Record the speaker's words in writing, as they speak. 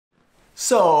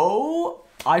So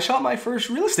I shot my first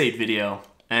real estate video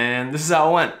and this is how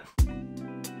it went.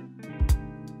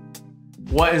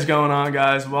 What is going on,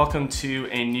 guys? Welcome to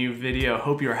a new video.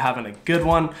 Hope you're having a good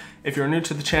one. If you're new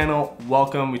to the channel,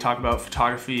 welcome. We talk about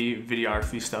photography,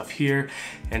 videography stuff here.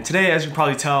 And today, as you can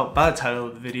probably tell by the title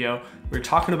of the video, we're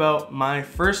talking about my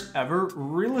first ever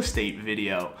real estate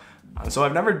video. So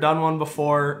I've never done one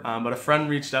before, but a friend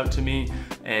reached out to me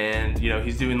and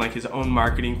he's doing like his own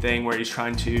marketing thing where he's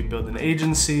trying to build an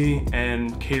agency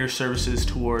and cater services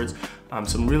towards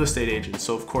some real estate agents.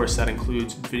 So of course that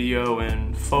includes video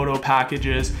and photo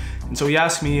packages. And so he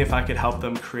asked me if I could help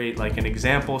them create like an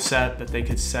example set that they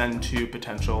could send to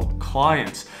potential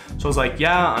clients. So I was like,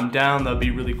 yeah, I'm down, that'd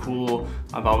be really cool.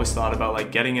 I've always thought about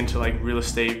like getting into like real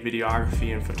estate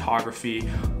videography and photography.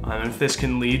 And if this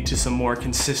can lead to some more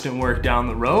consistent work down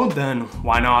the road, then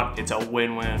why not? It's a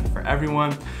win-win for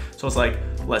everyone. So I was like,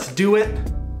 let's do it.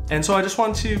 And so I just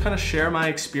wanted to kind of share my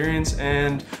experience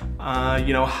and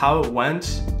how it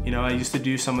went. I used to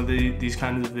do some of these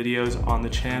kinds of videos on the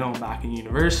channel back in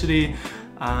university.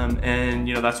 And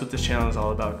that's what this channel is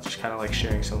all about, just kind of like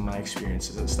sharing some of my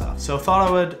experiences and stuff. So I thought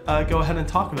I would go ahead and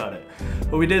talk about it.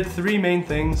 But we did three main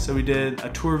things. So we did a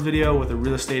tour video with a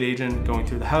real estate agent going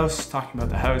through the house, talking about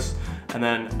the house, and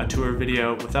then a tour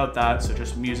video without that, so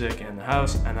just music and the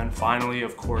house, and then finally,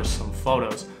 of course, some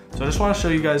photos. So I just want to show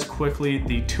you guys quickly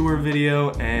the tour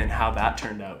video and how that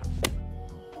turned out.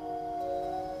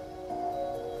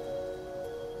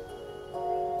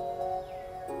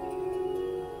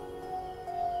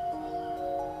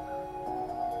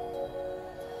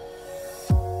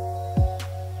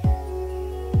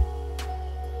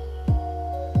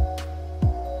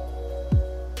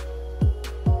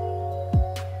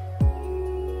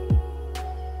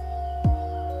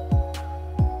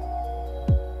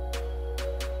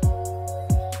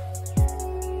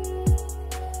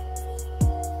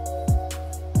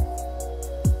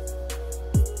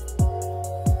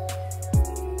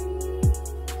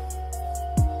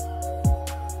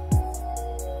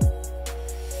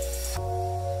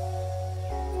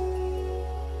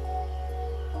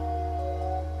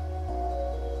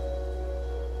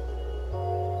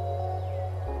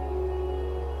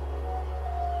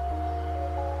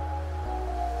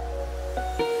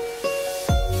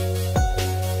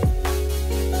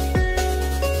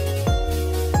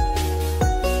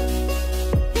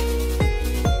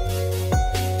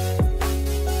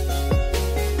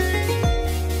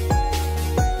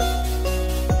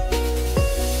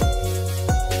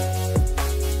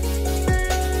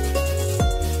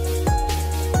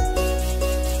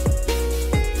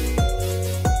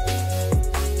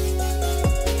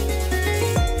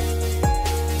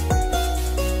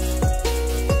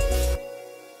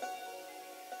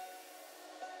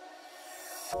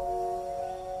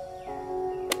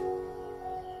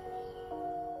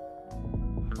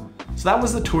 So that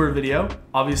was the tour video,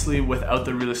 obviously without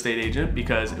the real estate agent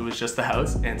because it was just the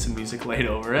house and some music laid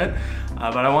over it.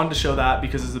 But I wanted to show that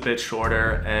because it's a bit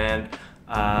shorter and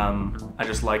I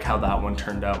just like how that one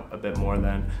turned out a bit more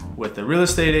than with the real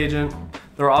estate agent.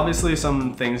 There are obviously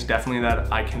some things definitely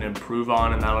that I can improve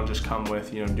on, and that'll just come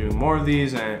with doing more of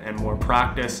these and more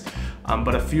practice.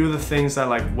 But a few of the things that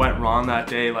like went wrong that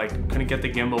day, like couldn't get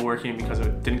the gimbal working because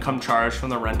it didn't come charged from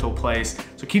the rental place.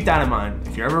 So keep that in mind.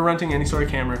 If you're ever renting any sort of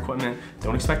camera equipment,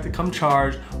 don't expect it to come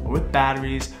charged or with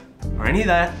batteries or any of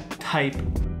that type,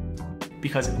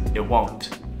 because it won't.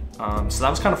 So that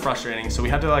was kind of frustrating. So we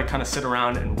had to like kind of sit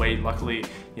around and wait. Luckily,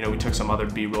 we took some other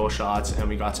B-roll shots and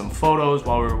we got some photos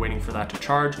while we were waiting for that to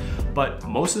charge. But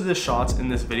most of the shots in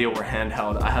this video were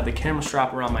handheld. I had the camera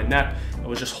strap around my neck. I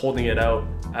was just holding it out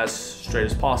as straight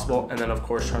as possible, and then of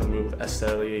course trying to move as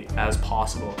steadily as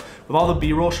possible. With all the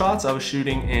B-roll shots, I was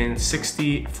shooting in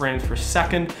 60 frames per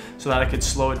second so that I could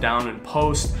slow it down in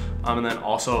post. And then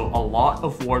also a lot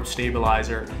of warp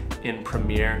stabilizer in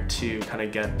Premiere to kind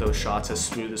of get those shots as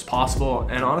smooth as possible.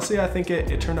 And honestly, I think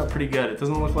it turned out pretty good. It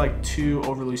doesn't look like too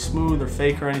overly smooth or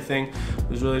fake or anything. I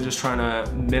was really just trying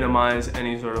to minimize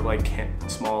any sort of like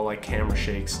small like camera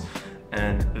shakes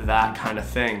and that kind of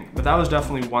thing. But that was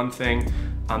definitely one thing.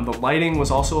 The lighting was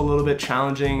also a little bit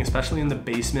challenging, especially in the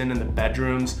basement and the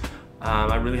bedrooms.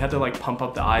 I really had to like pump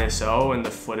up the ISO, and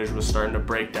the footage was starting to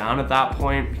break down at that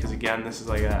point because again, this is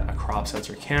like a crop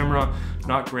sensor camera,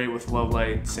 not great with low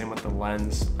light. Same with the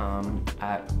lens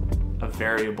at a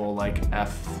variable like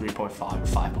f3.5 or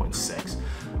 5.6.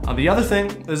 The other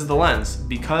thing is the lens.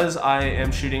 Because I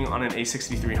am shooting on an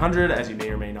a6300, as you may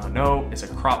or may not know, it's a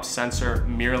crop sensor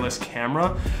mirrorless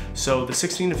camera. So the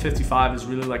 16 to 55 is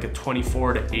really like a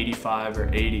 24 to 85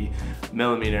 or 80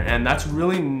 millimeter, and that's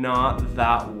really not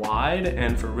that wide.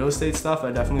 And for real estate stuff,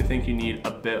 I definitely think you need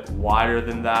a bit wider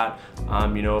than that.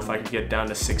 You know, if I could get down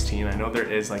to 16, I know there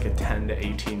is like a 10 to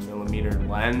 18 millimeter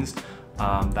lens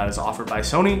that is offered by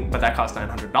Sony, but that costs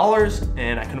 $900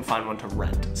 and I couldn't find one to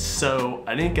rent. So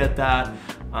I didn't get that.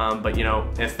 But you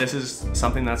know, if this is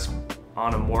something that's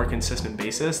on a more consistent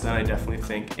basis, then I definitely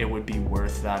think it would be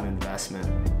worth that investment.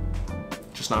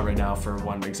 Just not right now for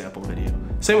one example video.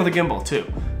 Same with a gimbal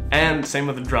too. And same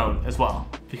with the drone as well,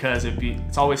 because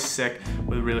it's always sick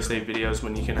with real estate videos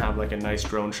when you can have like a nice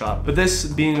drone shot. But this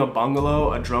being a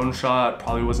bungalow, a drone shot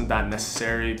probably wasn't that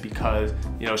necessary because,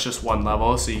 you know, it's just one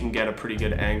level, so you can get a pretty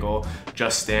good angle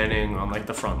just standing on like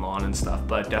the front lawn and stuff.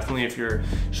 But definitely if you're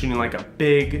shooting like a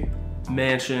big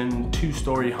mansion,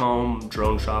 2-story home,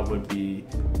 drone shot would be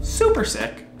super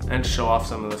sick and show off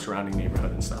some of the surrounding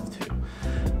neighborhood and stuff too.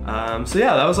 So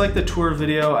yeah, that was like the tour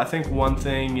video. I think one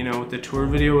thing, you know, with the tour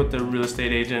video with the real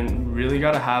estate agent, really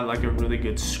got to have like a really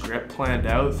good script planned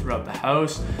out throughout the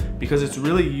house, because it's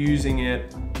really using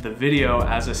the video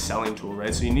as a selling tool,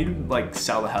 right? So you need to like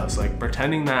sell the house, like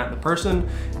pretending that the person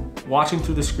watching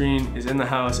through the screen is in the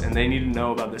house and they need to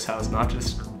know about this house, not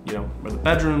just, you know, where the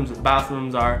bedrooms and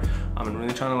bathrooms are, and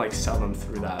really trying to like sell them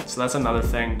through that. So that's another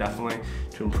thing definitely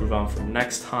to improve on for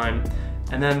next time.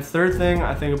 And then third thing,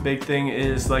 I think a big thing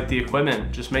is like the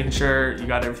equipment, just making sure you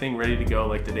got everything ready to go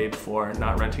like the day before,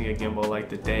 not renting a gimbal like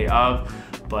the day of.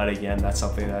 But again, that's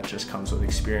something that just comes with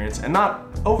experience, and not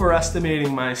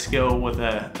overestimating my skill with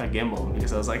a gimbal,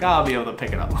 because I was like, oh, I'll be able to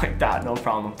pick it up like that, no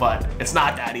problem. But it's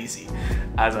not that easy,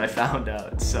 as I found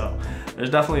out. So there's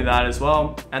definitely that as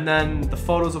well. And then the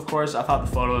photos, of course, I thought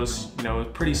the photos, you know,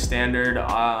 pretty standard,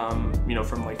 you know,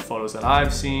 from like photos that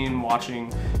I've seen,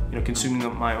 watching, you know,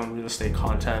 consuming my own real estate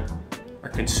content, or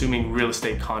consuming real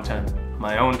estate content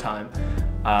my own time.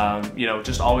 You know,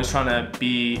 just always trying to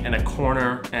be in a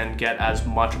corner and get as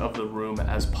much of the room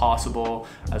as possible,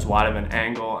 as wide of an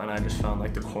angle, and I just found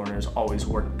like the corners always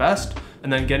work best.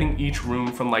 And then getting each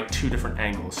room from like 2 different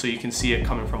angles, so you can see it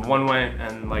coming from one way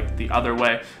and like the other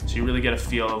way, so you really get a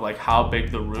feel of like how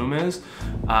big the room is,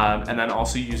 and then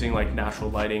also using like natural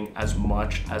lighting as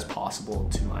much as possible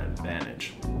to my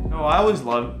advantage. You know, I always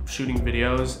love shooting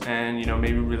videos, and you know,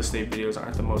 maybe real estate videos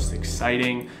aren't the most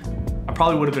exciting. I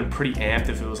probably would have been pretty amped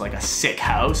if it was like a sick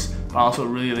house, but also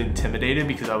really intimidated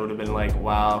because I would have been like,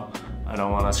 wow, I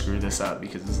don't want to screw this up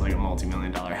because it's like a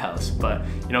multi-million-dollar house. But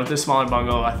you know, with this smaller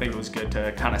bungalow, I think it was good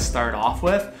to kind of start off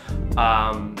with.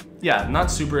 Yeah, not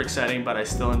super exciting, but I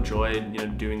still enjoyed, you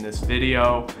know, doing this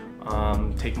video,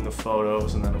 taking the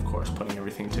photos, and then of course putting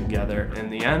everything together in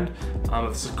the end.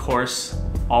 It's of course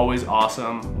always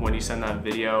awesome when you send that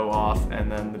video off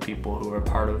and then the people who are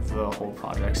part of the whole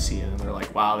project see it and they're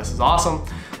like, wow, this is awesome.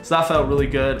 So that felt really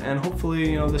good, and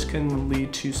hopefully, you know, this can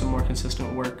lead to some more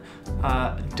consistent work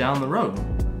down the road.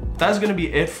 That's gonna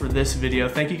be it for this video.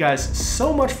 Thank you guys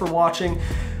so much for watching.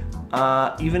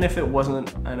 Even if it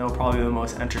wasn't, I know, probably the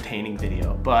most entertaining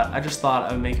video, but I just thought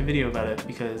I would make a video about it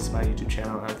because my YouTube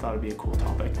channel, I thought it'd be a cool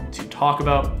topic to talk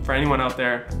about for anyone out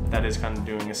there that is kind of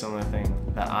doing a similar thing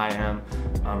that I am,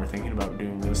 or thinking about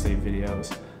doing real estate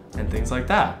videos and things like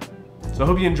that. So I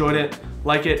hope you enjoyed it.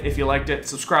 Like it if you liked it,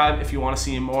 subscribe if you want to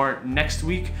see more. Next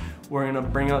week, we're gonna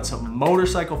bring out some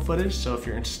motorcycle footage, so if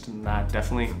you're interested in that,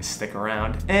 definitely stick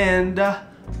around. And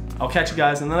I'll catch you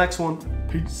guys in the next one.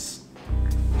 Peace.